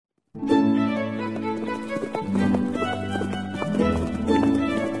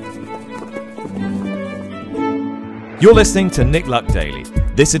You're listening to Nick Luck Daily.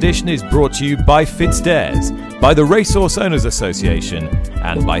 This edition is brought to you by FitzDares, by the Racehorse Owners Association,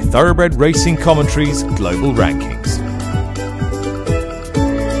 and by Thoroughbred Racing Commentary's Global Rankings.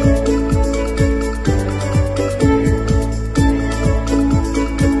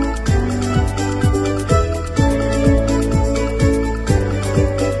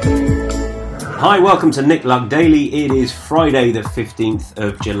 Hi, welcome to Nick Luck Daily. It is Friday the 15th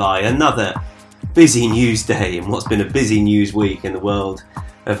of July, another busy news day in what's been a busy news week in the world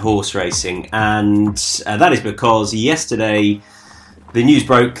of horse racing. And that is because yesterday the news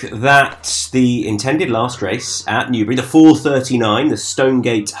broke that the intended last race at Newbury, the 4:39, the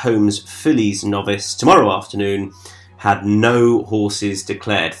Stonegate Homes Fillies Novice, tomorrow afternoon, had no horses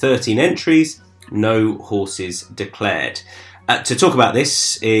declared. 13 entries, no horses declared. To talk about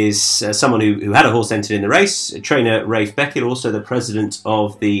this is someone who had a horse entered in the race, trainer Rafe Beckett, also the president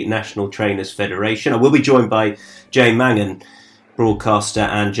of the National Trainers Federation. I will be joined by Jane Mangan, broadcaster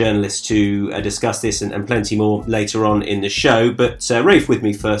and journalist, to discuss this and plenty more later on in the show. But Rafe with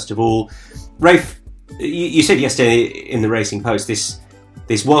me first of all. Rafe, you said yesterday in the Racing Post this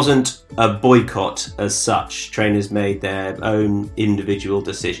wasn't a boycott as such. Trainers made their own individual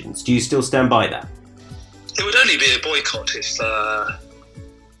decisions. Do you still stand by that? It would only be a boycott if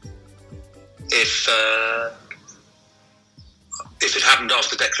it happened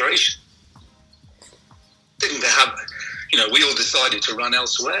after declaration. Didn't they have? We all decided to run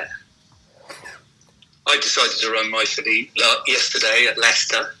elsewhere. I decided to run my filly yesterday at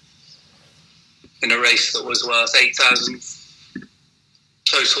Leicester in a race that was worth 8,000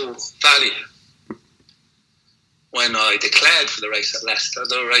 total value. When I declared for the race at Leicester,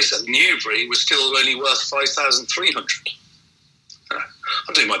 the race at Newbury was still only worth 5,300.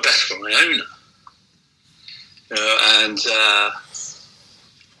 I'm doing my best for my owner. And the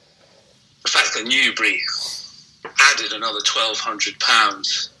fact that Newbury added another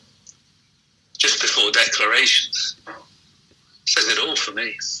 £1,200 just before declarations says it all for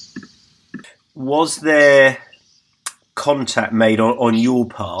me. Was there contact made on your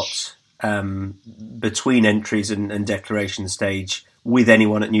part between entries and declaration stage with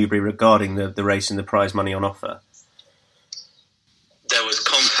anyone at Newbury regarding the race and the prize money on offer? There was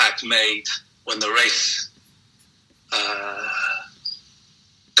contact made when the race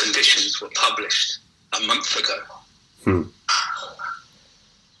conditions were published a month ago.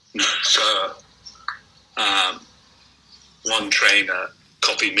 So one trainer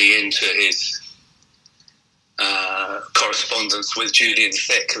copied me into his correspondence with Julian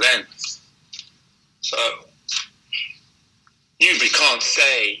Thick then. So Newbury can't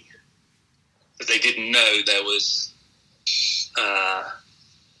say that they didn't know there was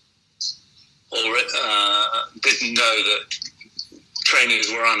didn't know that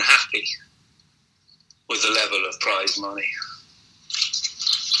trainers were unhappy with the level of prize money.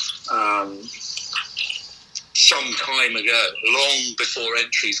 Some time ago, long before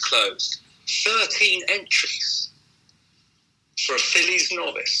entries closed, 13 entries for a fillies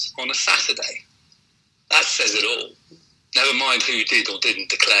novice on a Saturday. That says it all. Never mind who did or didn't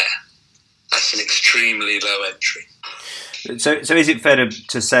declare. That's an extremely low entry. So is it fair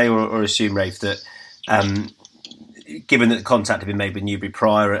to say or assume, Rafe, that given that the contact had been made with Newbury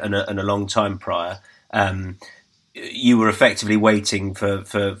prior and a long time prior, you were effectively waiting for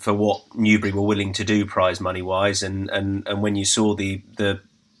what Newbury were willing to do prize money wise, and when you saw the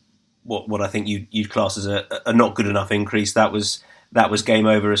what I think you'd class as a not good enough increase, that was game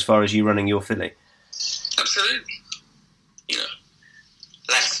over as far as you running your filly? Absolutely.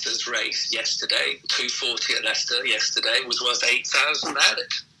 Leicester's race yesterday, 240 at Leicester yesterday, was worth 8,000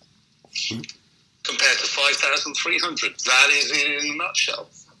 added, compared to 5,300. That is it in a nutshell.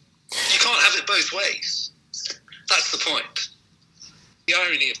 You can't have it both ways. That's the point. The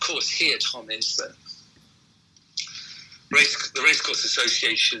irony, of course, here, Tom, is that the Racecourse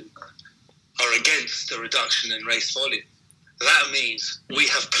Association are against a reduction in race volume. That means we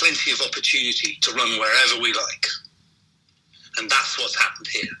have plenty of opportunity to run wherever we like. And that's what's happened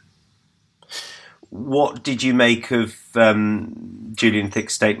here. What did you make of Julian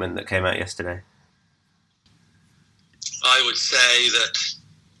Thick's statement that came out yesterday? I would say that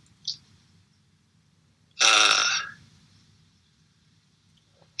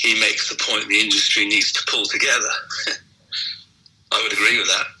he makes the point the industry needs to pull together. I would agree with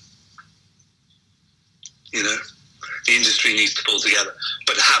that. The industry needs to pull together,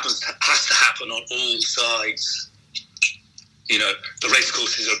 but it has to happen on all sides. The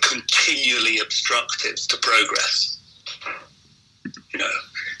racecourses are continually obstructive to progress.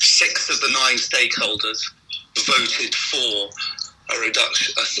 6 of the 9 stakeholders voted for a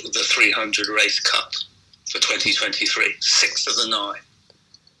reduction of the 300 race cut. for 2023, 6 of the 9.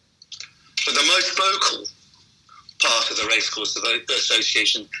 But the most vocal part of the Racecourse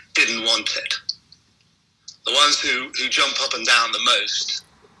Association didn't want it. The ones who jump up and down the most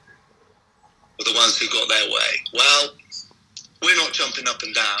were the ones who got their way. Well, we're not jumping up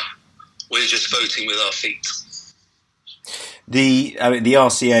and down. We're just voting with our feet. The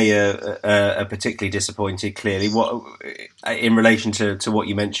RCA are particularly disappointed. Clearly, what in relation to what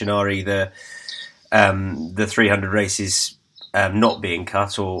you mentioned, Ari, the 300 races not being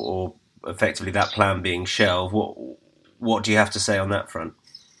cut or effectively that plan being shelved. What do you have to say on that front?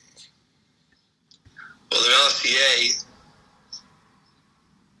 Well, the RCA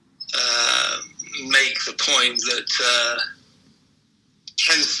make the point that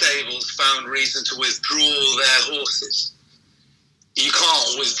 10 stables found reason to withdraw their horses. You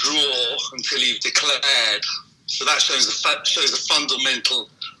can't withdraw until you've declared. So that shows a fundamental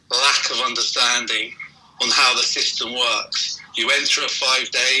lack of understanding on how the system works. You enter at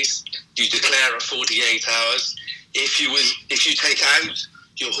 5 days, you declare at 48 hours. If you take out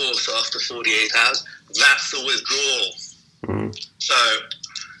your horse after 48 hours, that's the withdrawal. Mm. So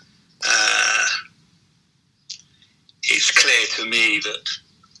it's clear to me that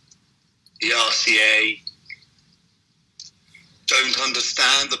the RCA don't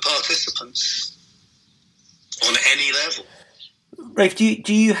understand the participants on any level. Rafe,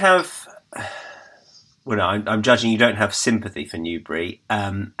 do you have... Well, no, I'm judging you don't have sympathy for Newbury.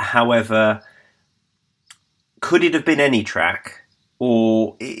 However, could it have been any track,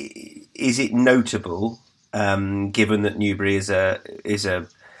 or is it notable, given that Newbury is a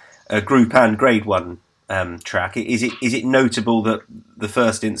Group and Grade 1 track? Is it notable that the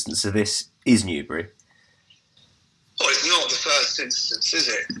first instance of this is Newbury? Well, it's not the first instance, is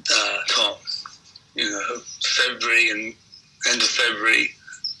it, Tom? February and end of February,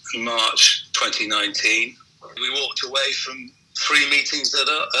 March 2019, we walked away from 3 meetings at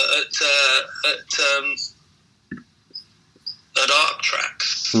ARC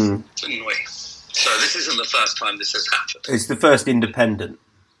tracks, didn't we? So this isn't the first time this has happened. It's the first independent.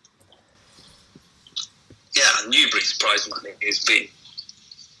 Yeah, Newbury's prize money has been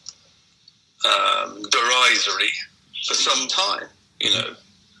derisory for some time.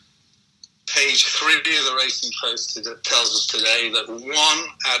 Page 3 of the Racing Post tells us today that 1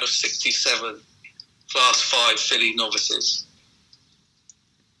 out of 67 Class 5 filly novices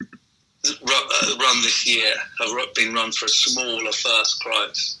run this year have been run for a smaller first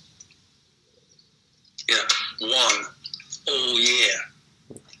prize. Yeah, 1 all year.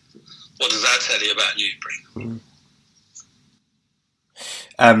 What does that tell you about Newbury?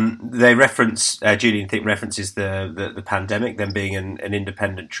 They reference, Julian Thick references the pandemic, them being an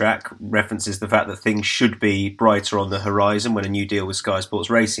independent track, references the fact that things should be brighter on the horizon when a new deal with Sky Sports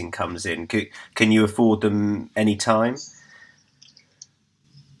Racing comes in. Can you afford them any time?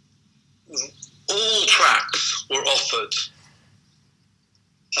 All tracks were offered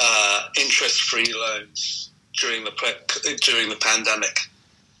interest-free loans during the pandemic.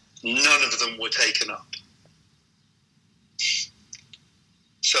 None of them were taken up.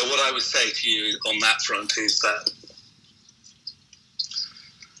 So what I would say to you on that front is that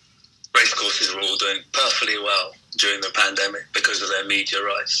racecourses are all doing perfectly well during the pandemic because of their media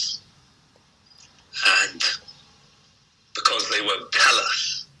rights. And because they won't tell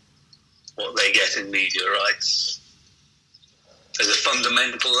us what they get in media rights, there's a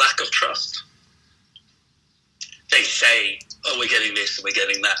fundamental lack of trust. They say, oh, we're getting this and we're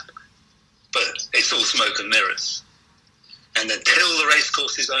getting that. But it's all smoke and mirrors. And until the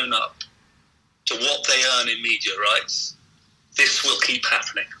racecourses own up to what they earn in media rights, this will keep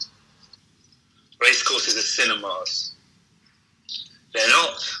happening. Racecourses are cinemas. They're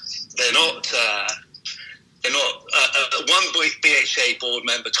not. One BHA board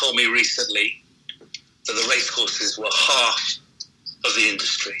member told me recently that the racecourses were half of the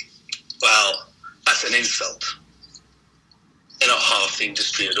industry. Well, that's an insult. They're not half the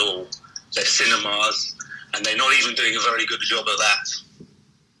industry at all. They're cinemas. And they're not even doing a very good job of that.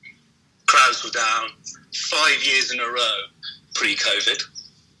 Crowds were down 5 years in a row pre-COVID.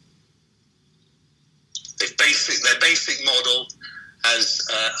 Their basic model has,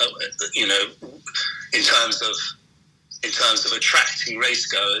 in terms of attracting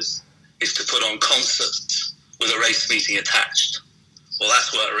racegoers, is to put on concerts with a race meeting attached. Well,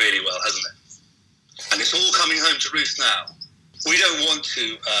 that's worked really well, hasn't it? And it's all coming home to roost now. We don't want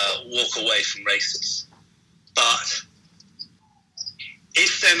to walk away from races. But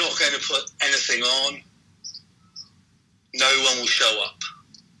if they're not going to put anything on, no one will show up.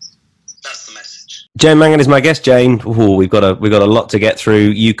 That's the message. Jane Mangan is my guest. Jane, we've got a lot to get through.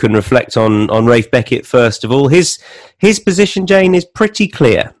 You can reflect on Rafe Beckett first of all. His position, Jane, is pretty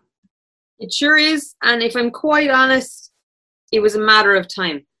clear. It sure is, and if I'm quite honest, it was a matter of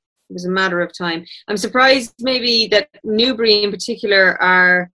time. I'm surprised maybe that Newbury in particular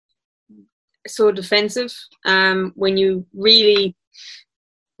are so defensive. When you really,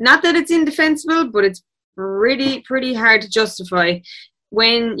 not that it's indefensible, but it's pretty hard to justify.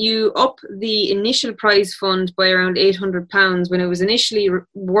 When you up the initial prize fund by around £800, when it was initially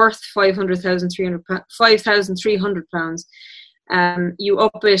worth £5,300, you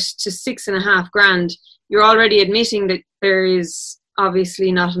up it to $6,500, you're already admitting that there is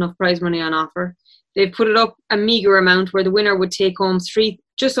obviously not enough prize money on offer. They've put it up a meagre amount where the winner would take home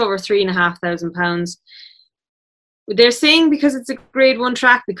just over £3,500. They're saying because it's a Grade 1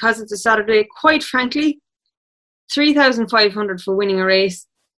 track, because it's a Saturday, quite frankly, $3,500 for winning a race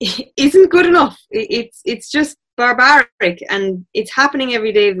isn't good enough. It's just barbaric, and it's happening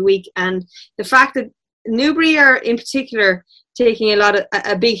every day of the week. And the fact that Newbury are in particular taking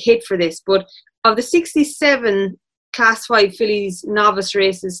a big hit for this, but of the 67 Class 5 fillies novice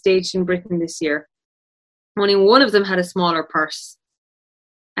races staged in Britain this year, only one of them had a smaller purse,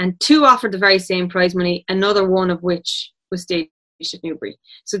 and 2 offered the very same prize money, another one of which was staged at Newbury.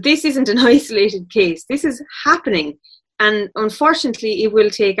 So this isn't an isolated case. This is happening, and unfortunately it will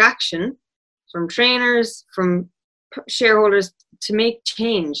take action from trainers, from shareholders to make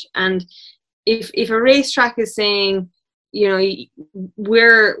change. And if a racetrack is saying, you know, you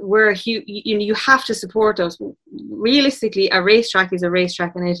have to support us, realistically a racetrack is a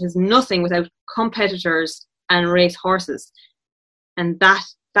racetrack, and it has nothing without competitors and race horses, and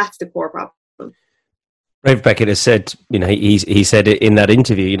that's the core problem. Rafe Beckett has said, you know, he said it in that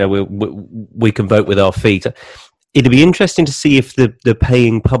interview, you know, we can vote with our feet. It'd be interesting to see if the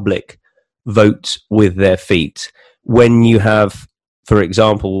paying public vote with their feet when you have, for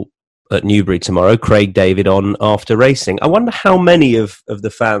example, at Newbury tomorrow, Craig David on After Racing. I wonder how many of the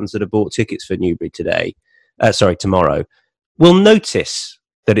fans that have bought tickets for Newbury tomorrow will notice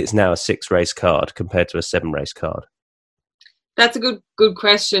that it's now a 6-race card compared to a 7-race card. That's a good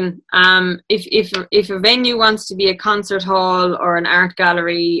question. If a venue wants to be a concert hall or an art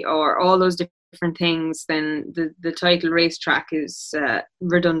gallery or all those different things, then the title racetrack is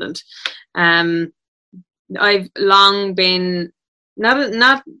redundant. I've long been not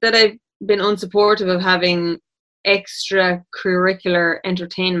that I've been unsupportive of having extracurricular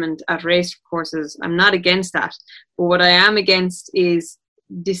entertainment at race courses. I'm not against that, but what I am against is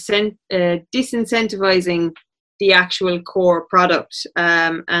disincentivizing the actual core product,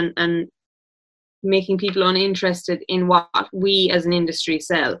 and making people uninterested in what we as an industry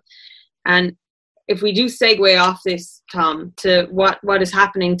sell. And if we do segue off this, Tom, to what is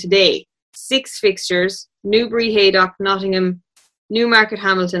happening today, 6 fixtures: Newbury, Haydock, Nottingham, Newmarket,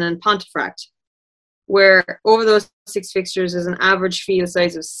 Hamilton and Pontefract, where over those 6 fixtures is an average field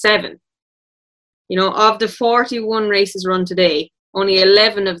size of 7. You know, of the 41 races run today, only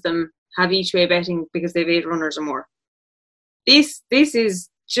 11 of them have each way betting because they've 8 runners or more. This is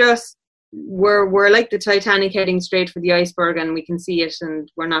just, we're like the Titanic heading straight for the iceberg, and we can see it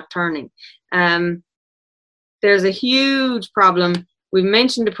and we're not turning. There's a huge problem. We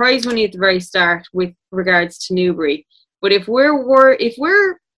mentioned the prize money at the very start with regards to Newbury, but if we're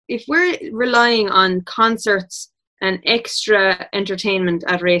relying on concerts and extra entertainment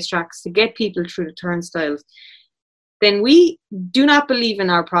at racetracks to get people through the turnstiles, then we do not believe in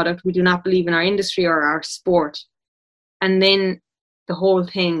our product, we do not believe in our industry or our sport. And then the whole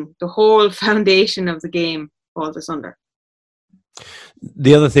thing, the whole foundation of the game falls asunder.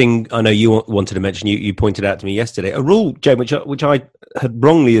 The other thing I know you wanted to mention, you pointed out to me yesterday, a rule, Jane, which I had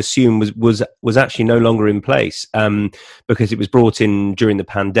wrongly assumed was actually no longer in place, because it was brought in during the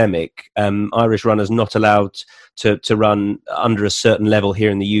pandemic. Irish runners not allowed to run under a certain level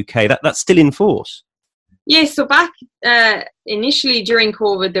here in the UK. That's still in force. Yes, so back initially during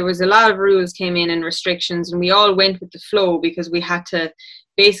COVID, there was a lot of rules came in and restrictions, and we all went with the flow because we had to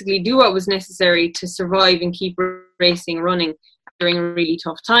basically do what was necessary to survive and keep racing running during really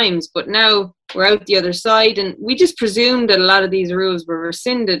tough times. But now we're out the other side, and we just presumed that a lot of these rules were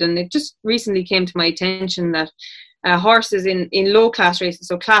rescinded. And it just recently came to my attention that horses in low class races,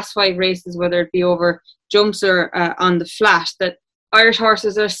 so class 5 races, whether it be over jumps or on the flat, that Irish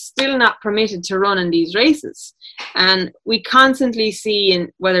horses are still not permitted to run in these races. And we constantly see,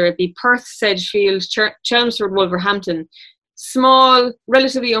 in whether it be Perth, Sedgefield, Chelmsford, Wolverhampton, small,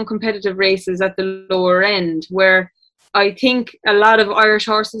 relatively uncompetitive races at the lower end, where I think a lot of Irish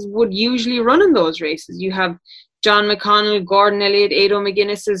horses would usually run in those races. You have John McConnell, Gordon Elliott, Ado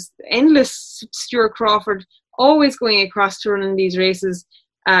McGuinness, is endless, Stuart Crawford, always going across to run in these races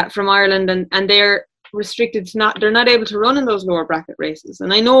from Ireland, and they're restricted to they're not able to run in those lower bracket races.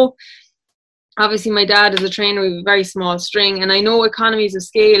 And I know, obviously, my dad is a trainer, we have a very small string, and I know economies of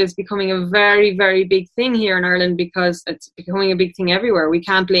scale is becoming a very, very big thing here in Ireland, because it's becoming a big thing everywhere. We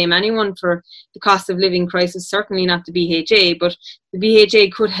can't blame anyone for the cost of living crisis, certainly not the BHA, but the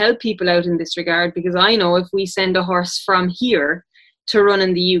BHA could help people out in this regard, because I know if we send a horse from here to run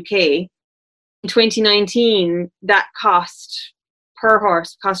in the UK, in 2019, that cost per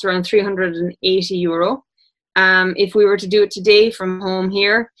horse cost around €380. If we were to do it today from home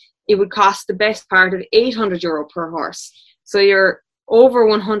here, it would cost the best part of €800 per horse. So you're over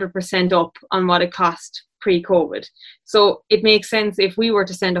 100% up on what it cost pre-COVID. So it makes sense if we were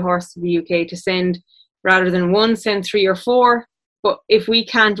to send a horse to the UK to send, rather than one, send 3 or 4. But if we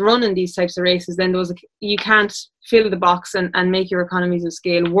can't run in these types of races, then you can't fill the box and make your economies of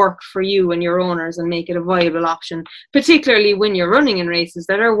scale work for you and your owners and make it a viable option, particularly when you're running in races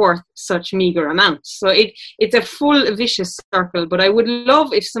that are worth such meagre amounts. So it's a full vicious circle, but I would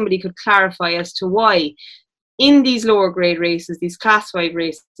love if somebody could clarify as to why in these lower grade races, these class 5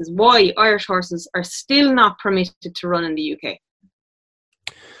 races, why Irish horses are still not permitted to run in the UK.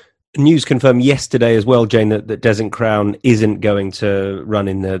 News confirmed yesterday as well, Jane, that Desert Crown isn't going to run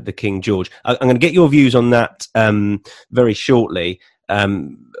in the King George. I'm going to get your views on that very shortly.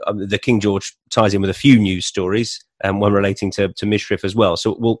 The King George ties in with a few news stories, one relating to Mishriff as well.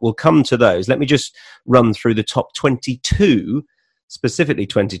 So we'll come to those. Let me just run through the top 22, specifically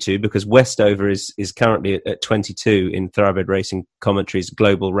 22, because Westover is currently at 22 in Thoroughbred Racing Commentary's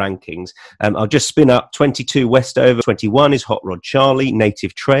global rankings. I'll just spin up 22 Westover, 21 is Hot Rod Charlie,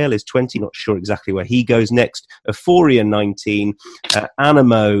 Native Trail is 20, not sure exactly where he goes next, Euphoria 19,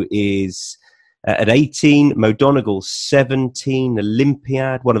 Animo is at 18, Modonegal 17,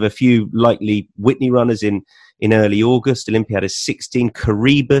 Olympiad, one of a few likely Whitney runners in early August. Olympiad is 16,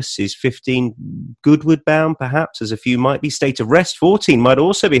 Caribus is 15, Goodwood bound perhaps, as a few might be. State of Rest 14 might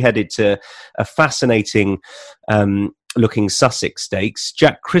also be headed to a fascinating looking Sussex Stakes.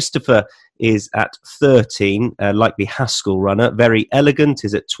 Jack Christopher is at 13, likely Haskell runner. Very Elegant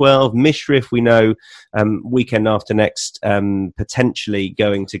is at 12. Mishriff, we know, weekend after next, potentially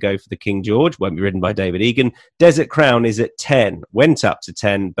going to go for the King George. Won't be ridden by David Egan. Desert Crown is at 10. Went up to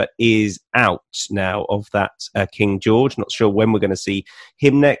 10, but is out now of that King George. Not sure when we're going to see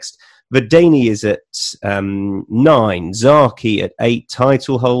him next. Verdani is at 9, Zaki at 8,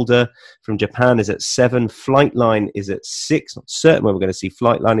 title holder from Japan is at 7, Flightline is at 6, not certain when we're going to see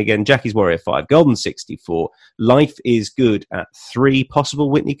Flightline again, Jackie's Warrior 5, Golden 64, Life is Good at 3, possible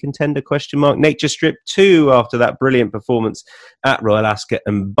Whitney contender, ? Nature Strip 2 after that brilliant performance at Royal Ascot,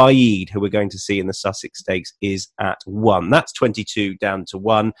 and Baid, who we're going to see in the Sussex Stakes, is at 1. That's 22 down to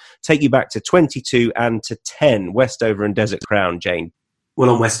 1. Take you back to 22 and to 10, Westover and Desert Crown, Jane. Well,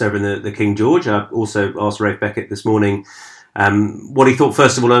 on Westover and the King George, I also asked Rafe Beckett this morning what he thought,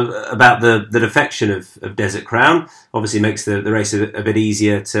 first of all, about the defection of Desert Crown. Obviously makes the race a bit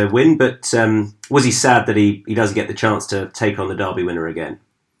easier to win, but was he sad that he doesn't get the chance to take on the Derby winner again?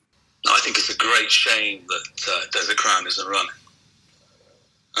 I think it's a great shame that Desert Crown isn't running.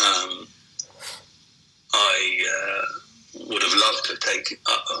 I would have loved to take...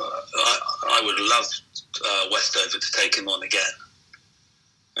 I would have loved Westover to take him on again.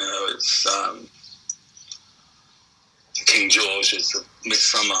 It's King George is a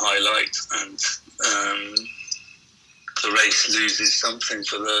midsummer highlight, and the race loses something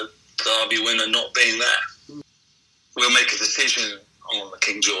for the Derby winner not being there. We'll make a decision on the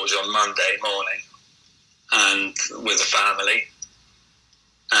King George on Monday morning, and with the family,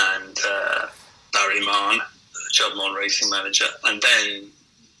 and Barry Mann, the Chubmont racing manager, and then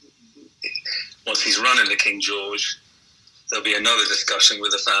once he's running the King George, there'll be another discussion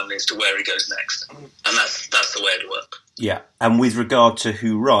with the family as to where he goes next. And that's the way it'll work. Yeah. And with regard to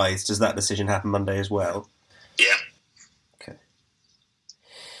who rides, does that decision happen Monday as well? Yeah. Okay.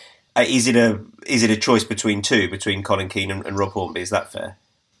 Is it a choice between Colin Keane and Rob Hornby? Is that fair?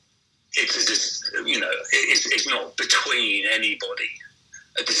 It's not between anybody.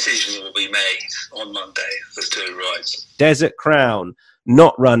 A decision will be made on Monday as to who rides. Desert Crown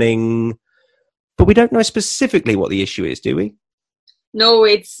not running... But we don't know specifically what the issue is, do we? No,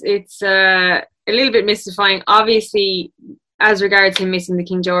 it's a little bit mystifying. Obviously, as regards him missing the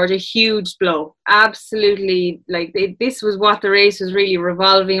King George, a huge blow. Absolutely, this was what the race was really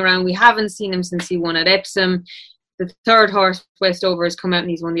revolving around. We haven't seen him since he won at Epsom. The third horse, Westover, has come out and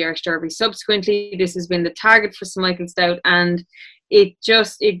he's won the Irish Derby. Subsequently, this has been the target for Sir Michael Stout, and it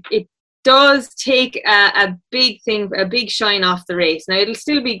does take a big shine off the race. Now, it'll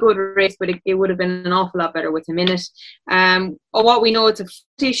still be a good race, but it would have been an awful lot better with him in it. What we know, it's a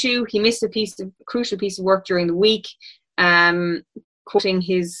foot issue. He missed a crucial piece of work during the week. Quoting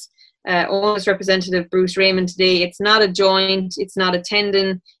his owner's representative, Bruce Raymond, today, it's not a joint, it's not a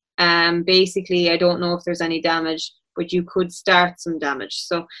tendon. Basically, I don't know if there's any damage, but you could start some damage.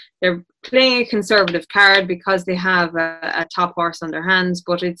 So they're playing a conservative card because they have a top horse on their hands,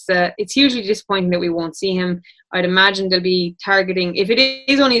 but it's hugely disappointing that we won't see him. I'd imagine they'll be targeting, if it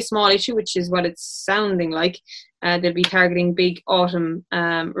is only a small issue, which is what it's sounding like, they'll be targeting big autumn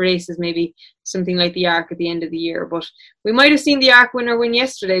races, maybe something like the Arc at the end of the year. But we might have seen the Arc winner win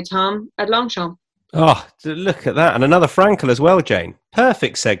yesterday, Tom, at Longchamp. Oh, look at that. And another Frankel as well, Jane.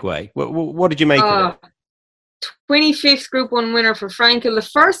 Perfect segue. What did you make of it? 25th Group 1 winner for Frankel. The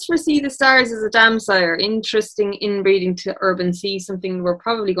first for See the Stars as a dam sire. Interesting inbreeding to Urban Sea, something we're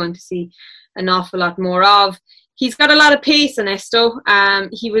probably going to see an awful lot more of. He's got a lot of pace, Ernesto.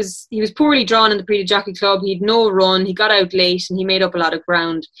 He was poorly drawn in the Prix de Jockey Club. He had no run. He got out late and he made up a lot of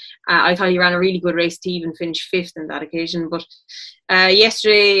ground. I thought he ran a really good race to even finish 5th on that occasion. But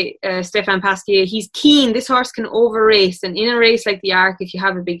yesterday, Stéphane Pasquier, he's keen. This horse can over-race. And in a race like the Arc, if you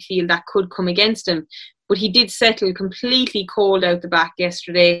have a big field, that could come against him. But he did settle completely cold out the back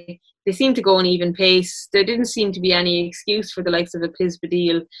yesterday. They seemed to go an even pace. There didn't seem to be any excuse for the likes of a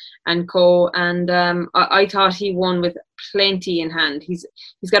Pisbadil and co. And I thought he won with plenty in hand. He's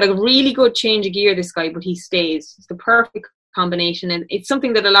got a really good change of gear, this guy, but he stays. It's the perfect combination, and it's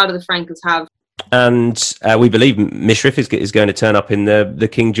something that a lot of the Frankels have. And we believe Mishriff is going to turn up in the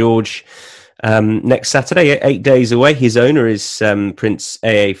King George next Saturday, 8 days away. His owner is Prince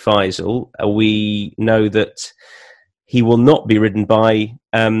A.A. Faisal. We know that he will not be ridden by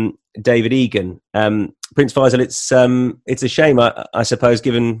David Egan. Prince Faisal, it's a shame, I suppose,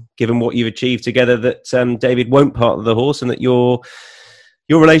 given what you've achieved together, that David won't part the horse and that your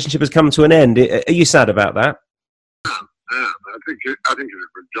relationship has come to an end. Are you sad about that? Yeah, I think he's a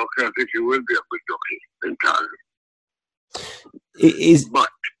good jockey. I think he will be a good jockey in time. But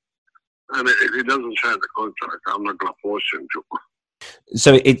I mean, if he doesn't sign the contract, I'm not going to force him to.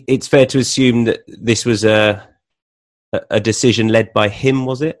 So it's fair to assume that this was a decision led by him,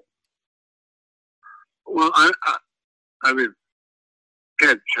 was it? Well, I mean,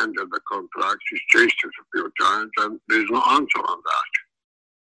 Ted tendered the contract. He's chased it a few times, and there's no answer on that.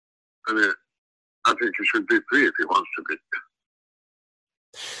 I mean, I think he should be free if he wants to be.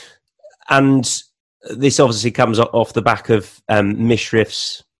 And this obviously comes off the back of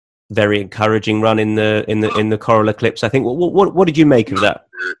Mishriff's very encouraging run in the Coral Eclipse. I think. What did you make of that?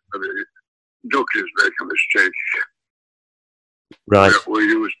 I mean, jockeys make a mistake. Right. We're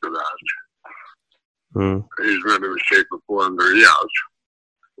used to that. He's made a mistake before under yards.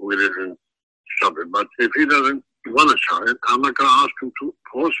 We didn't stop it. But if he doesn't want to side, I'm not going to ask him to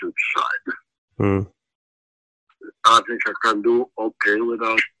force him to side. I think I can do okay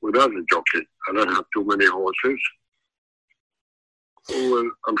without a jockey. I don't have too many horses.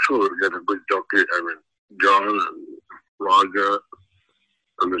 Well, I'm sure we'll get a good jockey. I mean, John and Roger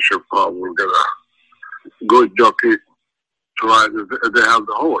and the Shepard will get a good jockey to ride if they have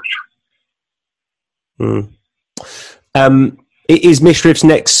the horse. Is Mishriff's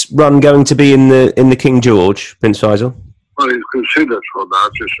next run going to be in the King George, Prince Faisal? Well, he's considered for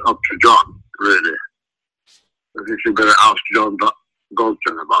that. It's up to John, really. I think you better ask John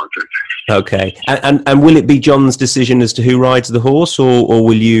Galton about it. Okay. And will it be John's decision as to who rides the horse, or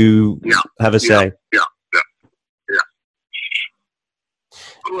will you have a say? Yeah.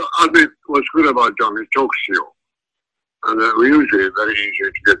 Well, I mean, what's good about John is talks to you. And we're usually very easy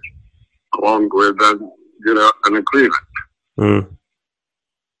to get along with and get an agreement. And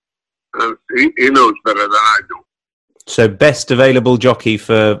he knows better than I do. So best available jockey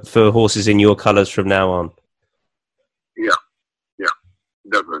for horses in your colours from now on? Yeah,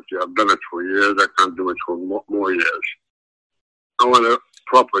 definitely. I've done it for years. I can't do it for more years. I want a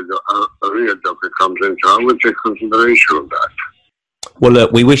proper, a real jockey comes in, so I will take consideration of that. Well,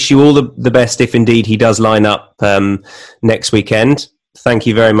 look, we wish you all the best if indeed he does line up next weekend. Thank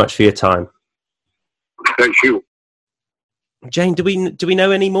you very much for your time. Thank you. Jane, do we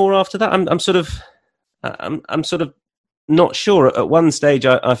know any more after that? I'm sort of not sure. At one stage,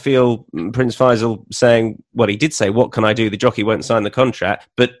 I feel Prince Faisal saying, well, he did say, what can I do? The jockey won't sign the contract.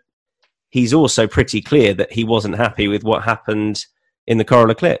 But he's also pretty clear that he wasn't happy with what happened in the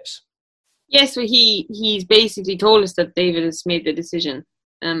Coral Eclipse. Yes, so he's basically told us that David has made the decision.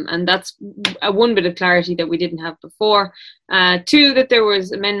 And that's one bit of clarity that we didn't have before. Two, that there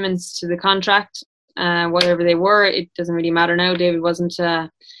was amendments to the contract. Whatever they were, it doesn't really matter now. David wasn't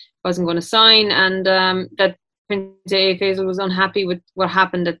wasn't going to sign, and that Prince A. Faisal was unhappy with what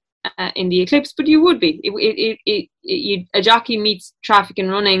happened in the Eclipse. But you would be. A jockey meets traffic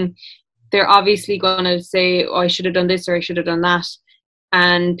and running. They're obviously going to say, "Oh, I should have done this or I should have done that,"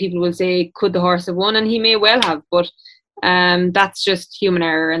 and people will say, "Could the horse have won?" And he may well have, but that's just human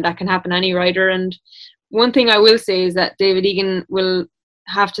error, and that can happen to any rider. And one thing I will say is that David Egan will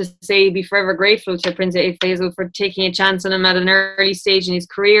have to be forever grateful to Prince A. Faisal for taking a chance on him at an early stage in his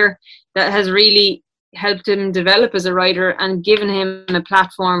career that has really helped him develop as a rider and given him a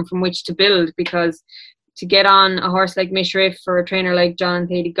platform from which to build, because to get on a horse like Mishrif for a trainer like John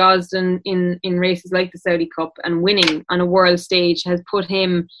Thady Gosden in races like the Saudi Cup and winning on a world stage has put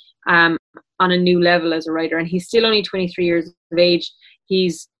him on a new level as a rider. And he's still only 23 years of age.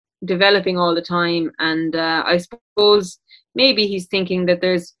 He's developing all the time, and I suppose maybe he's thinking that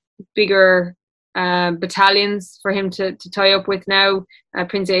there's bigger battalions for him to tie up with now.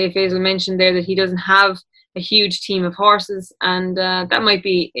 Prince A. Faisal mentioned there that he doesn't have a huge team of horses, and that might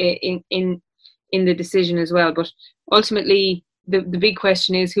be in the decision as well. But ultimately, the big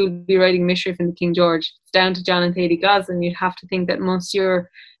question is who'll be riding Mishrif in the King George. It's down to John and Thady Gosden. You'd have to think that Monsieur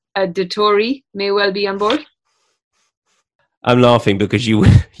Dettori may well be on board. I'm laughing because you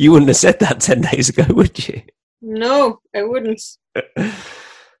wouldn't have said that 10 days ago, would you? No, I wouldn't.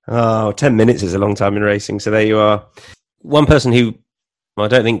 10 minutes is a long time in racing. So there you are. One person who I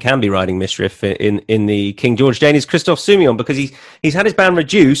don't think can be riding Mishrif in the King George Jane is Christophe Soumillon, because he's had his band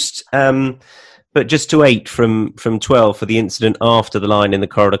reduced, but just to 8 from 12 for the incident after the line in the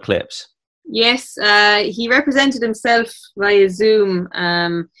Corridor Clips. Yes, he represented himself via Zoom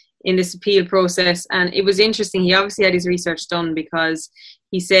in this appeal process, and it was interesting. He obviously had his research done, because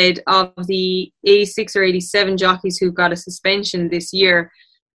he said of the 86 or 87 jockeys who got a suspension this year,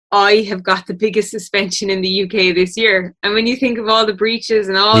 I have got the biggest suspension in the UK this year. And when you think of all the breaches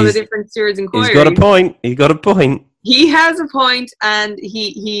and all the different stewards' inquiries, he's got a point. He has a point, and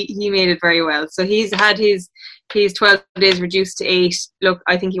he made it very well. So he's had his 12 days reduced to 8. Look,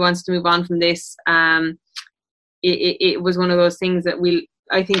 I think he wants to move on from this. It was one of those things that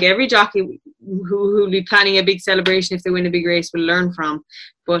I think every jockey who will be planning a big celebration if they win a big race will learn from.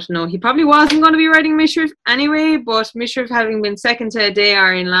 But no, he probably wasn't going to be riding Mishrif anyway, but Mishrif, having been second to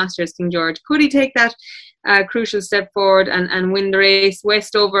Dayar in last year's King George, could he take that crucial step forward and win the race?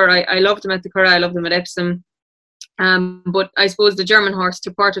 Westover, I loved him at the Curragh, I loved him at Epsom. But I suppose the German horse,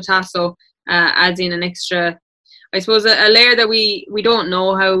 Porto Tasso, adds in an extra, I suppose, a layer that we don't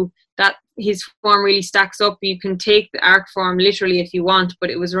know how that his form really stacks up. You can take the arc form literally if you want, but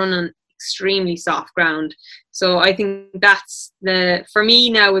it was run on extremely soft ground. So I think that's for me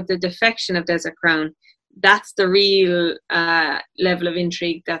now, with the defection of Desert Crown, that's the real level of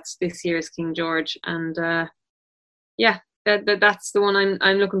intrigue. That's this year's King George, and that's the one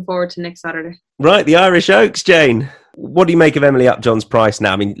I'm looking forward to next Saturday. Right, the Irish Oaks, Jane. What do you make of Emily Upjohn's price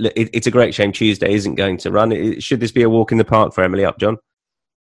now? I mean, it's a great shame Tuesday isn't going to run. Should this be a walk in the park for Emily Upjohn?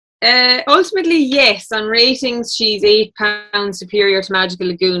 Ultimately, yes. On ratings, she's £8 superior to Magical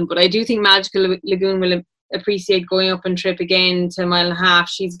Lagoon, but I do think Magical Lagoon will appreciate going up and trip again to 1.5 miles.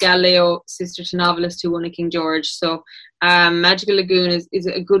 She's Galileo, sister to Novelist, who won a King George. So Magical Lagoon is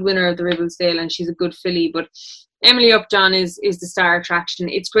a good winner of the Ribblesdale, and she's a good filly. But Emily Upjohn is the star attraction.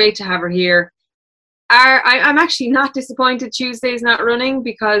 It's great to have her here. I'm actually not disappointed Tuesday's not running,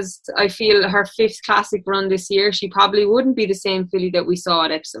 because I feel her 5th classic run this year, she probably wouldn't be the same filly that we saw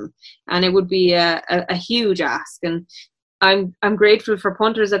at Epsom, and it would be a huge ask. And I'm grateful for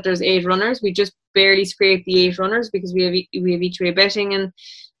punters that there's 8 runners. We just barely scraped the 8 runners because we have each way betting, and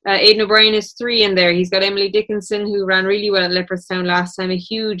Aidan O'Brien is 3 in there. He's got Emily Dickinson, who ran really well at Leopardstown last time, a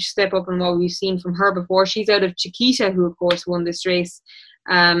huge step up in what we've seen from her before. She's out of Chiquita, who of course won this race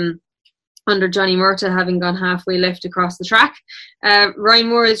under Johnny Murtagh, having gone halfway left across the track. Ryan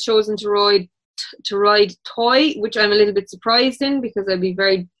Moore has chosen to ride Toy, which I'm a little bit surprised in, because I'd be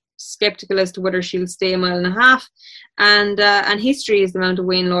very sceptical as to whether she'll stay 1.5 miles. And History is the mount of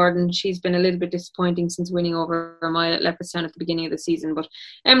Wayne Lord, and she's been a little bit disappointing since winning over a mile at Leopardstown at the beginning of the season. But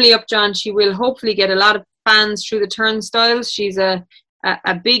Emily Upjohn, she will hopefully get a lot of fans through the turnstiles. She's a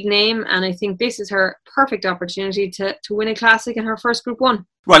big name, and I think this is her perfect opportunity to win a classic in her first Group 1.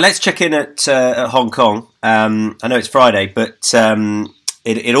 Right, let's check in at Hong Kong. I know it's Friday, but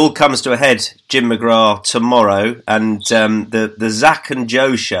it all comes to a head, Jim McGrath, tomorrow, and the Zach and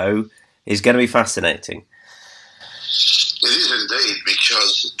Joe show is going to be fascinating. It is indeed,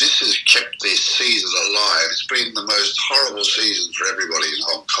 because this has kept this season alive. It's been the most horrible season for everybody in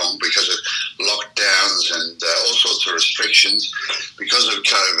Hong Kong because of lockdowns and all sorts of restrictions because of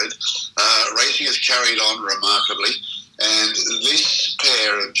COVID. Racing has carried on remarkably, and this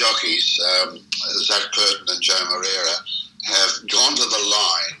pair of jockeys, Zach Purton and Joe Moreira, have gone to the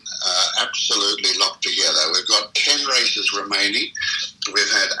line absolutely locked together. We've got 10 races remaining.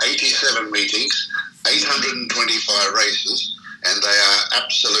 We've had 87 meetings, 825 races, and they are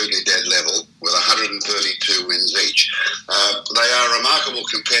absolutely dead level with 132 wins each. They are remarkable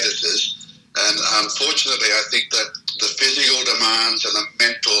competitors, and unfortunately I think that the physical demands and the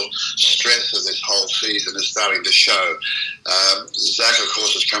mental stress of this whole season is starting to show. Zach, of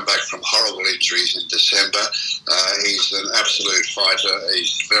course, has come back from horrible injuries in December. He's an absolute fighter.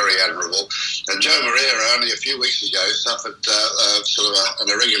 He's very admirable. And Joe Moreira, only a few weeks ago, suffered an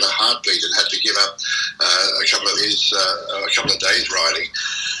irregular heartbeat and had to give up a couple of days riding.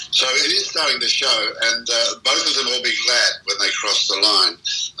 So it is starting to show, and both of them will be glad when they cross the line.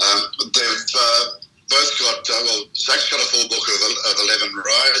 They've both got, Zach's got a full book of 11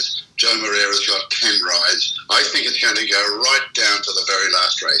 rides. Joe Moreira's got 10 rides. I think it's going to go right down to the very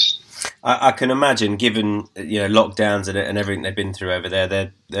last race. I can imagine, given lockdowns and everything they've been through over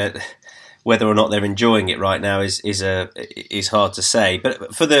there, they're whether or not they're enjoying it right now is hard to say.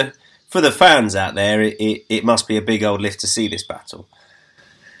 But for the fans out there, it must be a big old lift to see this battle.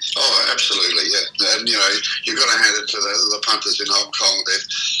 Oh, absolutely, yeah. And, you've got to hand it to the punters in Hong Kong.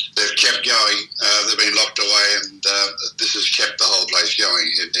 They've kept going. They've been locked away, and this has kept the whole place going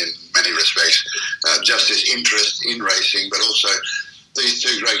in many respects. Just this interest in racing, but also these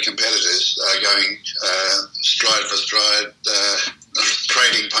two great competitors going stride for stride,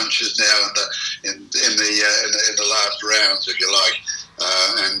 trading punches now in the last rounds, if you like.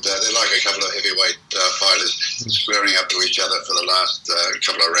 And they're like a couple of heavyweight fighters squaring up to each other for the last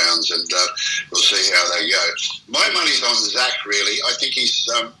couple of rounds, and we'll see how they go. My money's on Zach, really. I think he's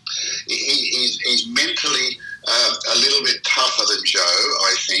mentally a little bit tougher than Joe,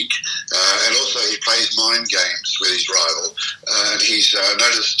 I think, and also he plays mind games with his rival. And he's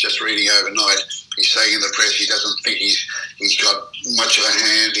noticed, just reading overnight, he's saying in the press he doesn't think he's got much of a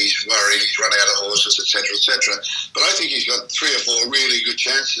hand. He's worried he's run out of horses, etc., etc. But I think he's got 3 or 4 really good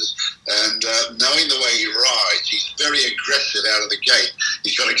chances. And knowing the way he rides, he's very aggressive out of the gate.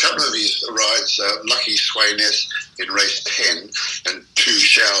 He's got a couple of his rides, Lucky Swayness in race 10 and 2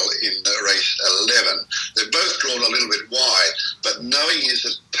 Shell in race 11. They're both drawn a little bit wide, but knowing his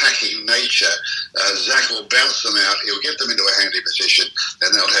attacking nature, Zach will bounce them out. He'll get them into a handy position,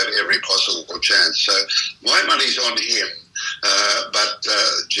 and they'll have every possible chance. So my money's on him.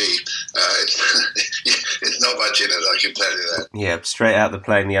 It's not much in it, I can tell you that. Yeah, straight out the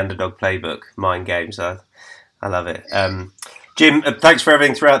playing the underdog playbook, mind games. I love it. Jim, thanks for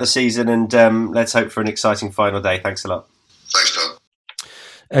everything throughout the season, and let's hope for an exciting final day. Thanks a lot. Thanks, Tom.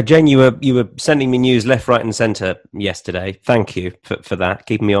 Jane, you were sending me news left, right and centre yesterday. Thank you for that,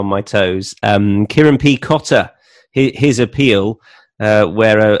 keeping me on my toes. Kieran P. Cotter, his appeal,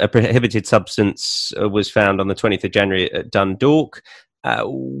 where a prohibited substance was found on the 20th of January at Dundalk.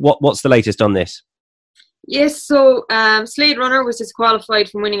 What's the latest on this? Yes, so Slade Runner was disqualified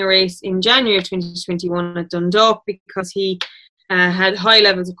from winning a race in January of 2021 at Dundalk because he had high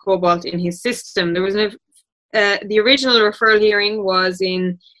levels of cobalt in his system. There was the original referral hearing was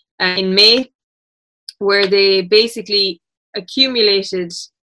in May, where they basically accumulated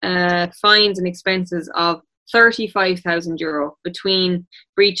fines and expenses of €35,000 between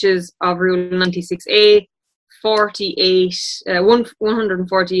breaches of Rule 96A,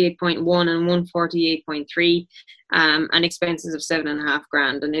 148.1 and 148.3, and expenses of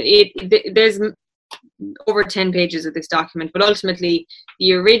 $7,500. And there's over 10 pages of this document, but ultimately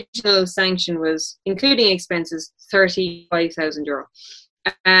the original sanction was, including expenses, €35,000.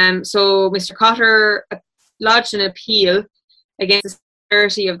 So Mr. Cotter lodged an appeal against the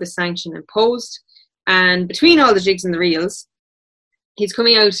severity of the sanction imposed, and between all the jigs and the reels, he's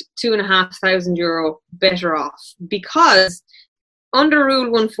coming out €2,500 better off, because under Rule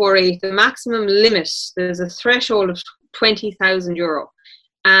 148, the maximum limit, there's a threshold of €20,000.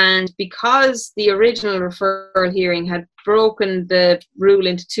 And because the original referral hearing had broken the rule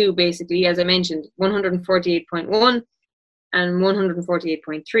into 2, basically, as I mentioned, 148.1 and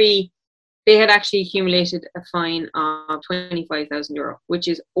 148.3, they had actually accumulated a fine of €25,000, which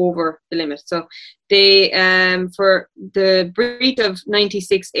is over the limit. So they, for the breach of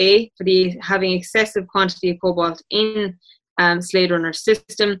 96A, for the having excessive quantity of cobalt in Slade Runner's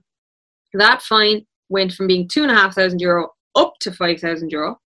system, that fine went from being €2,500 up to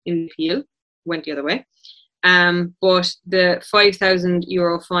 €5,000 in the appeal, went the other way. But the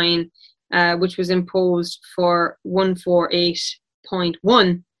 €5,000 fine, which was imposed for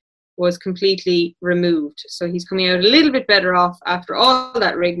 148.1, was completely removed. So he's coming out a little bit better off after all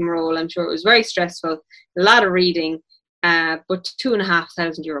that rigmarole. I'm sure it was very stressful, a lot of reading. but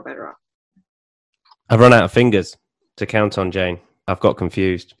 €2,500 better off. I've run out of fingers to count on, Jane. I've got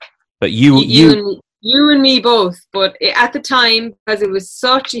confused. But you and me both. But at the time, because it was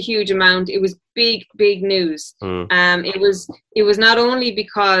such a huge amount, it was big news. It was not only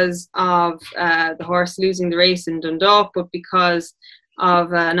because of the horse losing the race in Dundalk, but because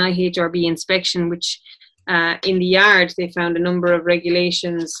of an IHRB inspection, which in the yard they found a number of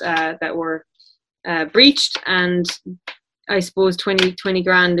regulations that were breached, and I suppose 20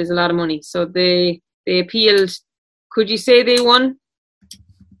 grand is a lot of money. So they appealed. Could you say they won?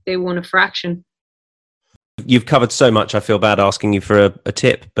 They won a fraction. You've covered so much. I feel bad asking you for a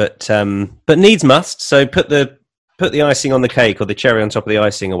tip, but needs must. So put the icing on the cake, or the cherry on top of the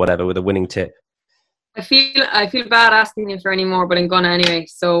icing, or whatever, with a winning tip. I feel bad asking you for any more, but I'm gonna anyway.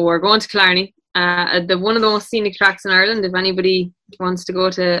 So we're going to Killarney, one of the most scenic tracks in Ireland. If anybody wants to go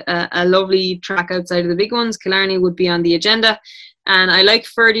to a lovely track outside of the big ones, Killarney would be on the agenda. And I like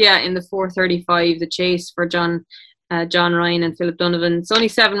Ferdia in the 4:35, the chase for John Ryan and Philip Donovan. It's only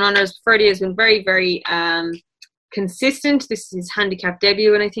 7 runners. Ferdia has been very, very consistent. This is his handicap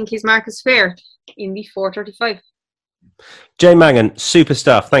debut, and I think his mark is fair in the 4:35. Jane Mangan, super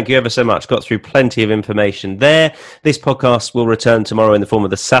stuff. Thank you ever so much. Got through plenty of information there. This podcast will return tomorrow in the form of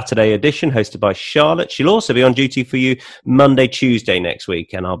the Saturday edition, hosted by Charlotte. She'll also be on duty for you Monday, Tuesday next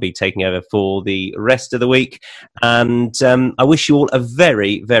week, and I'll be taking over for the rest of the week. And I wish you all a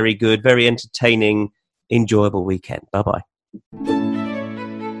very, very good, very entertaining, enjoyable weekend. Bye-bye.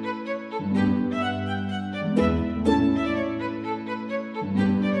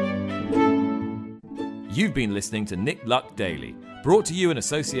 You've been listening to Nick Luck Daily, brought to you in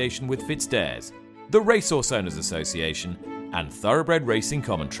association with FitzDares, the Racehorse Owners Association, and Thoroughbred Racing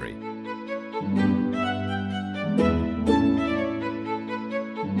Commentary.